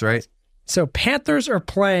the Bucs, right? So Panthers are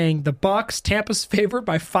playing the Bucs. Tampa's favored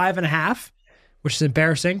by 5.5, which is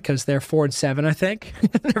embarrassing because they're 4-7, I think.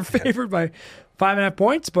 They're favored by 5.5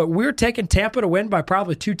 points, but we're taking Tampa to win by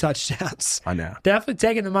probably 2 touchdowns. I know. Definitely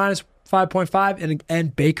taking the -5.5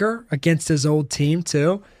 and Baker against his old team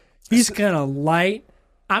too. He's gonna light.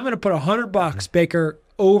 I'm gonna put $100 Baker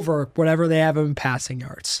over whatever they have him in passing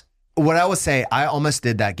yards. What I would say, I almost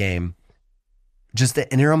did that game. Just the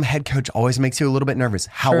interim head coach always makes you a little bit nervous.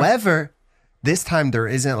 Sure. However, this time there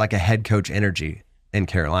isn't like a head coach energy in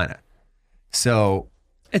Carolina. So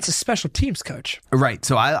it's a special teams coach. Right.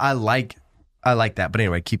 So I like that. But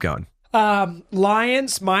anyway, keep going.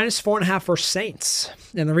 Lions -4.5 for Saints.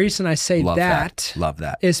 And the reason I say Love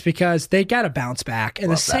that is because they got to bounce back.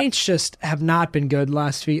 And the Saints just have not been good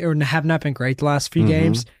have not been great the last few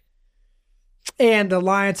games. And the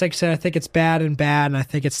Lions, like I said, I think it's bad. And I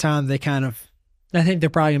think it's time I think they're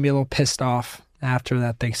probably going to be a little pissed off after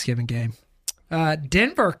that Thanksgiving game.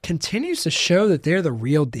 Denver continues to show that they're the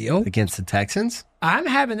real deal. Against the Texans? I'm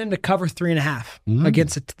having them to cover 3.5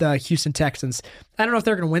 against the Houston Texans. I don't know if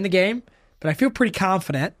they're going to win the game, but I feel pretty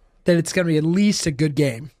confident that it's going to be at least a good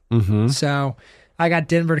game. So I got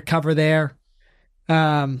Denver to cover there.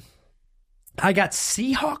 I got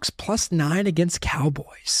Seahawks +9 against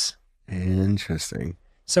Cowboys. Interesting.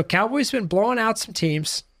 So Cowboys been blowing out some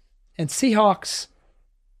teams, and Seahawks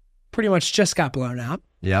pretty much just got blown out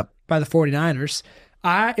by the 49ers.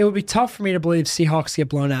 It would be tough for me to believe Seahawks get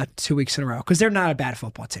blown out 2 weeks in a row because they're not a bad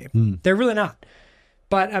football team. They're really not.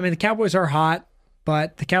 But, I mean, the Cowboys are hot,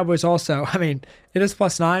 but the Cowboys also, I mean, it is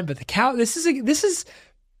 +9, but this is,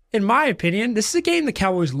 in my opinion, this is a game the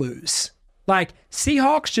Cowboys lose. Like,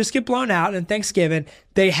 Seahawks just get blown out, and Thanksgiving,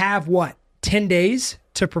 they have, 10 days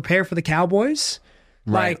to prepare for the Cowboys?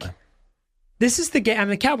 Right. Like, this is the game. I mean,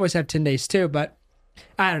 the Cowboys have 10 days too, but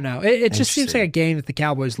I don't know. It just seems like a game that the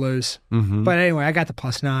Cowboys lose. But anyway, I got the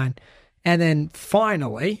 +9. And then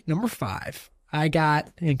finally, number 5, I got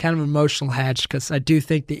in kind of an emotional hedge because I do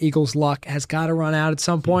think the Eagles' luck has got to run out at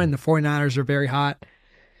some point. And the 49ers are very hot.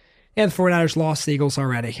 And the 49ers lost the Eagles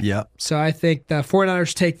already. Yep. So I think the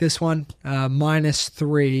 49ers take this one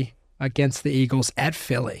 -3 against the Eagles at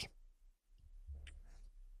Philly.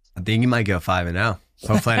 I think you might go 5-0.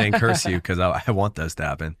 Hopefully I didn't curse you because I want those to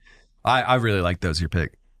happen. I really like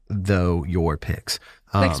your picks.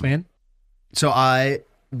 Thanks, man. So I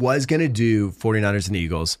was going to do 49ers and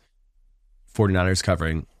Eagles, 49ers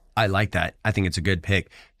covering. I like that. I think it's a good pick.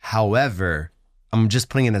 However, I'm just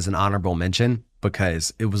putting it as an honorable mention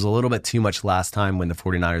because it was a little bit too much last time when the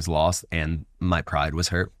 49ers lost and my pride was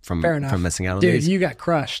hurt from missing out on these. Dude, you got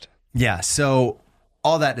crushed. Yeah, so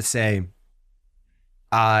all that to say,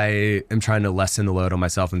 I am trying to lessen the load on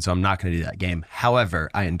myself, and so I'm not going to do that game. However,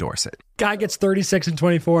 I endorse it. Guy gets 36 and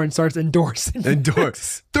 24 and starts endorsing.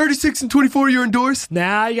 36 and 24, you're endorsed?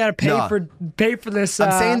 Now you got to pay for this.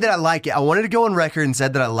 I'm saying that I like it. I wanted to go on record and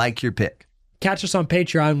said that I like your pick. Catch us on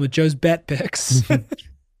Patreon with Joe's bet picks.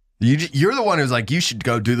 You're the one who's like, you should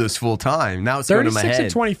go do this full time. Now it's going to my head. 36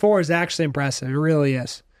 and 24 is actually impressive. It really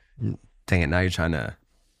is. Dang it, now you're trying to...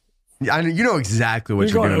 you know exactly what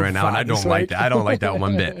you're doing right now, and I don't like that. I don't like that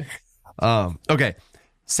one bit. Okay,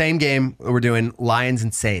 same game. We're doing Lions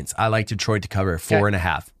and Saints. I like Detroit to cover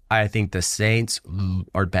 4.5. I think the Saints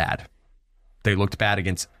are bad. They looked bad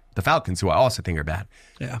against the Falcons, who I also think are bad.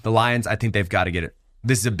 Yeah. The Lions, I think they've got to get it.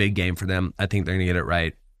 This is a big game for them. I think they're going to get it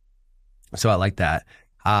right. So I like that.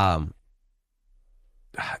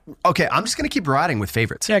 Okay, I'm just going to keep riding with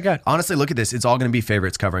favorites. Yeah, good. Honestly, look at this. It's all going to be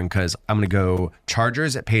favorites covering because I'm going to go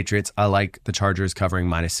Chargers at Patriots. I like the Chargers covering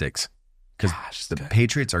 -6 because the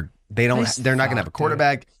Patriots they're not going to have a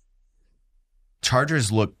quarterback.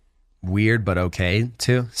 Chargers look weird, but okay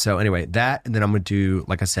too. So anyway, that, and then I'm going to do,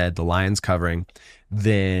 like I said, the Lions covering.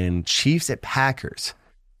 Then Chiefs at Packers.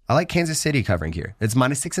 I like Kansas City covering here. It's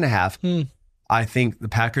 -6.5. I think the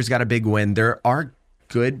Packers got a big win. There are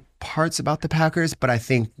good parts about the Packers, but I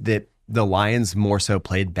think that the Lions more so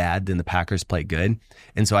played bad than the Packers played good.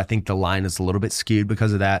 And so I think the line is a little bit skewed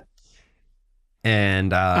because of that.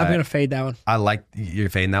 And I'm going to fade that one. I like you're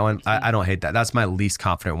fading that one. I don't hate that. That's my least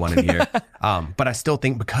confident one in here. But I still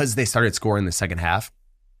think because they started scoring in the second half,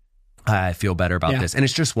 I feel better about this. And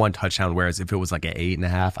it's just one touchdown, whereas if it was like an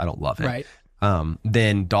 8.5, I don't love it. Right.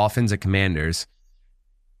 Then Dolphins at Commanders.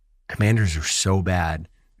 Commanders are so bad.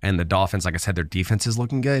 And the Dolphins, like I said, their defense is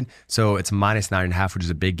looking good. So it's -9.5, which is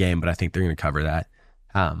a big game, but I think they're going to cover that.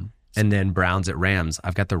 And then Browns at Rams.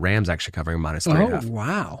 I've got the Rams actually covering -3.5. Oh,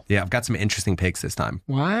 wow. Yeah, I've got some interesting picks this time.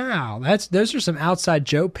 Wow. Those are some outside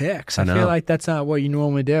Joe picks. I feel like that's not what you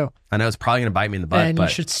normally do. I know it's probably going to bite me in the butt. And you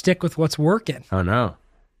should stick with what's working. Oh, no.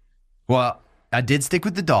 Well, I did stick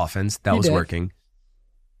with the Dolphins. That was working.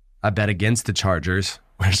 I bet against the Chargers,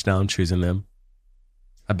 which now I'm choosing them.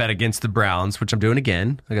 I bet against the Browns, which I'm doing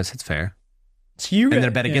again. I guess it's fair. So and then I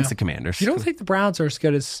bet against the Commanders. You don't think the Browns are as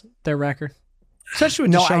good as their record? Especially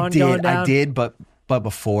with Deshaun going down. I did, but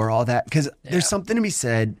before all that, because there's something to be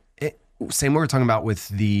said. Same what we were talking about with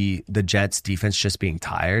the Jets defense just being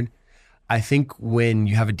tired. I think when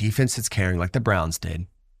you have a defense that's carrying like the Browns did,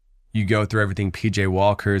 you go through everything. PJ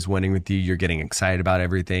Walker is winning with you. You're getting excited about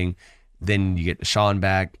everything. Then you get Deshaun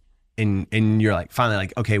back. And you're like, finally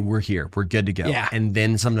like, okay, we're here. We're good to go. Yeah. And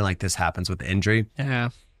then something like this happens with the injury. Yeah.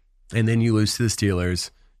 And then you lose to the Steelers.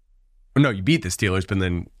 Or no, you beat the Steelers, but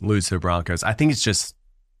then lose to the Broncos. I think it's just,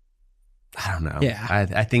 I don't know. Yeah.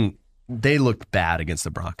 I think they looked bad against the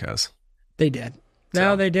Broncos. They did.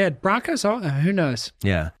 No, they did. Broncos, who knows?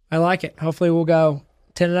 Yeah. I like it. Hopefully we'll go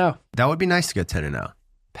 10-0. That would be nice to go 10-0.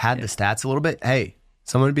 Pad the stats a little bit. Hey,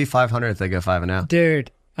 someone would be 500 if they go 5-0. Dude.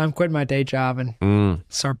 I'm quitting my day job and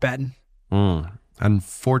start betting.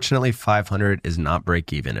 Unfortunately, 500 is not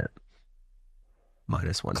break even at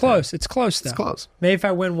 -1. Close. It's close, though. It's close. Maybe if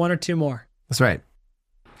I win 1 or 2 more. That's right.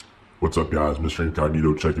 What's up, guys? Mr.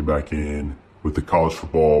 Incognito checking back in. With the college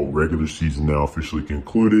football regular season now officially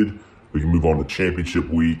concluded, we can move on to championship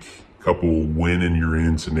week. couple win and you're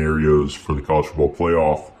in scenarios for the college football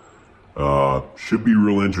playoff. Should be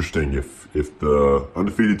real interesting. If the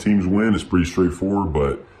undefeated teams win, it's pretty straightforward,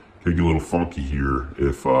 but could get a little funky here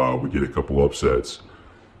if we get a couple upsets.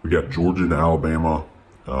 We got Georgia and Alabama.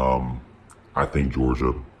 I think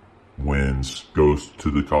Georgia wins, goes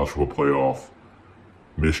to the college football playoff.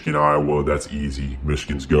 Michigan, Iowa, that's easy.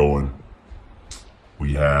 Michigan's going.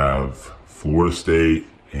 We have Florida State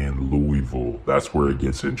and Louisville. That's where it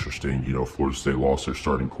gets interesting. You know, Florida State lost their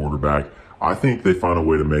starting quarterback. I think they find a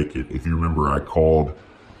way to make it. If you remember, I called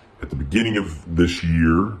at the beginning of this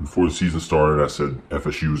year, before the season started, I said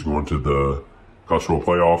FSU was going to the college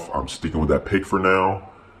football playoff. I'm sticking with that pick for now.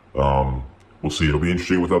 We'll see. It'll be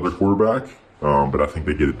interesting without their quarterback, but I think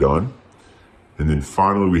they get it done. And then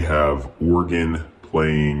finally, we have Oregon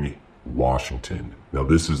playing Washington. Now,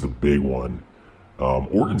 this is the big one.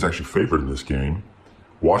 Oregon's actually favored in this game.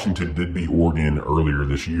 Washington did beat Oregon earlier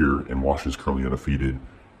this year, and Washington's currently undefeated.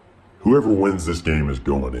 Whoever wins this game is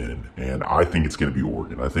going in, and I think it's going to be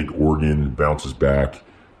Oregon. I think Oregon bounces back,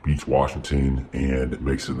 beats Washington, and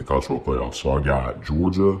makes it in the college football playoffs. So I got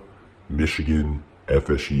Georgia, Michigan,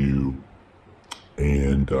 FSU,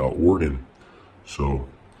 and Oregon. So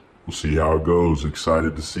we'll see how it goes.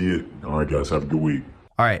 Excited to see it. All right, guys, have a good week.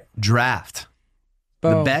 All right, draft.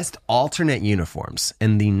 Boom. The best alternate uniforms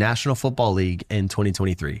in the National Football League in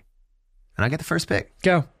 2023. And I get the first pick.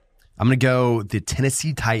 Go. I'm going to go the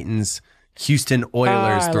Tennessee Titans, Houston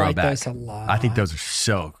Oilers I throwback. like those a lot. I think those are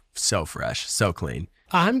so fresh, so clean.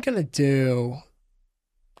 I'm going to do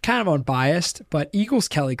kind of unbiased, but Eagles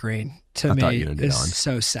Kelly Green to I thought me you were gonna do is on.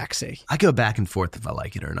 so sexy. I go back and forth if I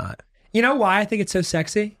like it or not. You know why I think it's so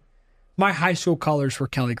sexy? My high school colors were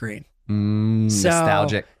Kelly Green. So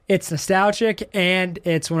Nostalgic. It's nostalgic and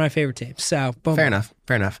it's one of my favorite teams. So boom. Fair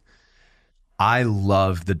enough. I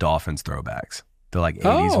love the Dolphins throwbacks. The like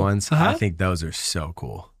 80s ones. I think those are so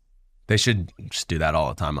cool. They should just do that all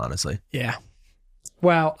the time, honestly. Yeah.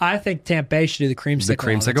 Well, I think Tampa Bay should do the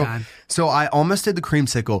creamsicle. All the time. So I almost did the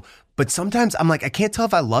creamsicle, but sometimes I'm like, I can't tell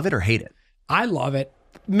if I love it or hate it. I love it.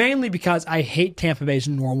 Mainly because I hate Tampa Bay's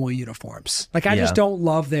normal uniforms. Like I just don't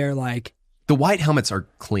love their like. The white helmets are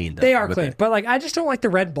clean. Though, they are clean, but like I just don't like the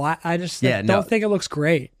red black. I just don't think it looks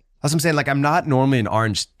great. That's what I'm saying. Like I'm not normally an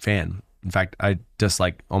orange fan. In fact, I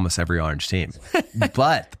dislike almost every orange team.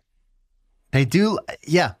 But they do.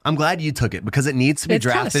 Yeah, I'm glad you took it because it needs to be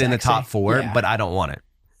drafted in the top 4, but I don't want it.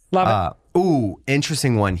 Love it. Ooh,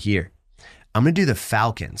 interesting one here. I'm going to do the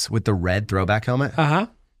Falcons with the red throwback helmet. Uh-huh.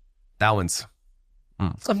 That one's...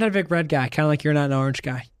 I'm not a big red guy, kind of like you're not an orange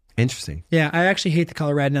guy. Interesting. Yeah, I actually hate the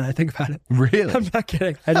color red now that I think about it. Really? I'm not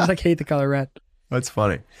kidding. I just like hate the color red. That's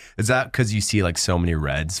funny. Is that because you see like so many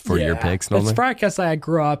reds for your picks normally? It's probably because I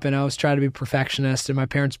grew up and I was trying to be a perfectionist and my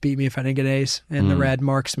parents beat me if I didn't get A's. And the red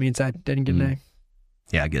marks means I didn't get an A.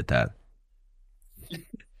 Yeah, I get that.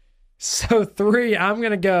 So 3, I'm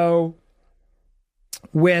going to go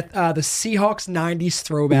with the Seahawks 90s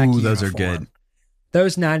throwback Ooh, those uniform. are good.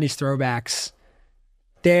 Those 90s throwbacks,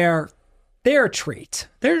 they're a treat.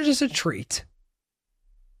 They're just a treat.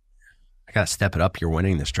 I got to step it up. You're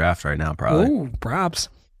winning this draft right now, probably. Ooh, props.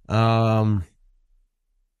 Honestly,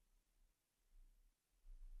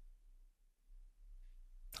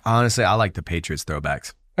 I like the Patriots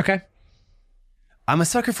throwbacks. Okay. I'm a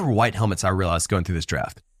sucker for white helmets, I realized, going through this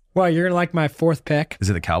draft. Well, you're going to like my 4th pick. Is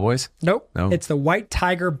it the Cowboys? Nope. No. It's the White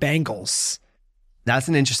Tiger Bengals. That's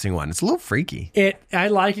an interesting one. It's a little freaky. I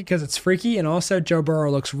like it because it's freaky, and also Joe Burrow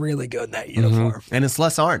looks really good in that uniform. And it's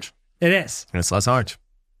less orange. It is. And it's less orange.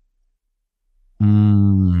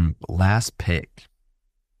 Last pick.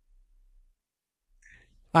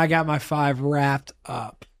 I got my 5 wrapped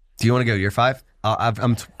up. Do you want to go your 5?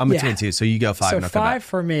 I'm between 2, so you go 5. So and I'll come 5 back.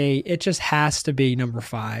 for me, it just has to be number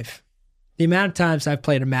 5. The amount of times I've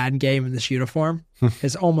played a Madden game in this uniform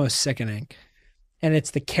is almost sickening. And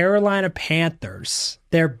it's the Carolina Panthers.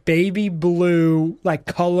 Their baby blue, like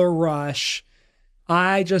color rush.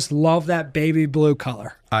 I just love that baby blue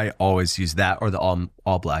color. I always use that or the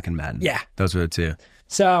all black and Madden. Yeah. Those are the 2.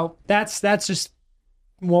 So that's just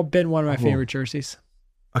been one of my favorite jerseys.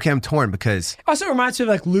 Okay, I'm torn because... Also reminds me of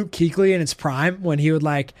like Luke Kuechly in his prime when he would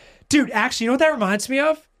like... Dude, actually, you know what that reminds me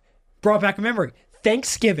of? Brought back a memory.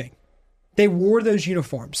 Thanksgiving. They wore those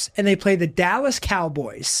uniforms and they played the Dallas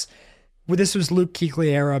Cowboys. Well, this was Luke Kuechly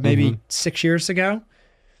era, maybe 6 years ago.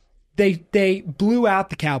 They blew out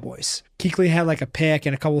the Cowboys. Kuechly had like a pick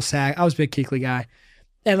and a couple sacks. I was a big Kuechly guy.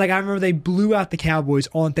 And like I remember they blew out the Cowboys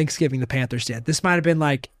on Thanksgiving, the Panthers did. This might have been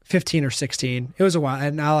like 15 or 16. It was a while,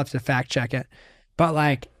 and I'll have to fact check it. But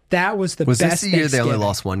like that was the best. Was this the year they only Thanksgiving.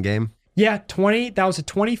 lost one game? Yeah, that was a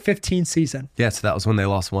 2015 season. Yeah, so that was when they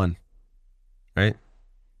lost one. right?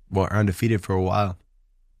 Well, are undefeated for a while.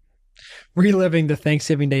 Reliving the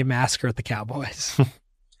Thanksgiving Day massacre at the Cowboys. All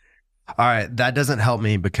right, that doesn't help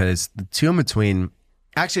me because the two in between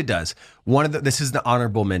actually it does. This is the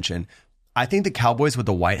honorable mention. I think the Cowboys with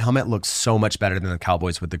the white helmet look so much better than the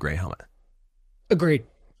Cowboys with the gray helmet. Agreed.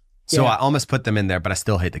 So Yeah. I almost put them in there, but I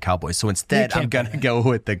still hate the Cowboys. So instead, I'm going to go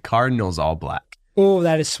with the Cardinals all black. Oh,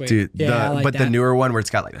 that is sweet. Dude, yeah, I like but that. the newer one where it's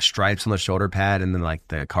got like the stripes on the shoulder pad and then like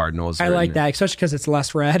the Cardinals. I like that, especially because it's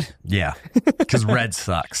less red. Yeah, because red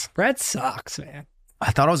sucks. Red sucks, man.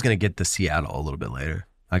 I thought I was going to get the Seattle a little bit later.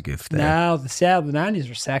 I goofed there. No, the 90s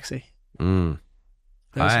were sexy. Mm.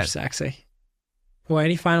 Those All are right. sexy. Well,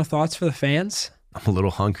 any final thoughts for the fans? I'm a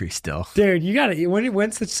little hungry still. Dude, you got to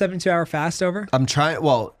when's the 72-hour fast over? I'm trying.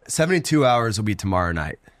 Well, 72 hours will be tomorrow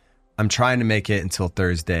night. I'm trying to make it until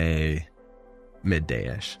Thursday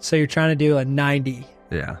midday-ish. So you're trying to do a 90.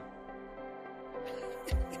 Yeah.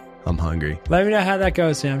 I'm hungry. Let me know how that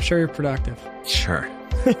goes, man. I'm sure you're productive. Sure.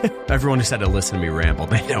 Everyone who's had to listen to me ramble,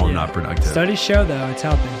 they know I'm not productive. Studies show, though, it's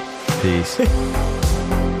helping. Peace.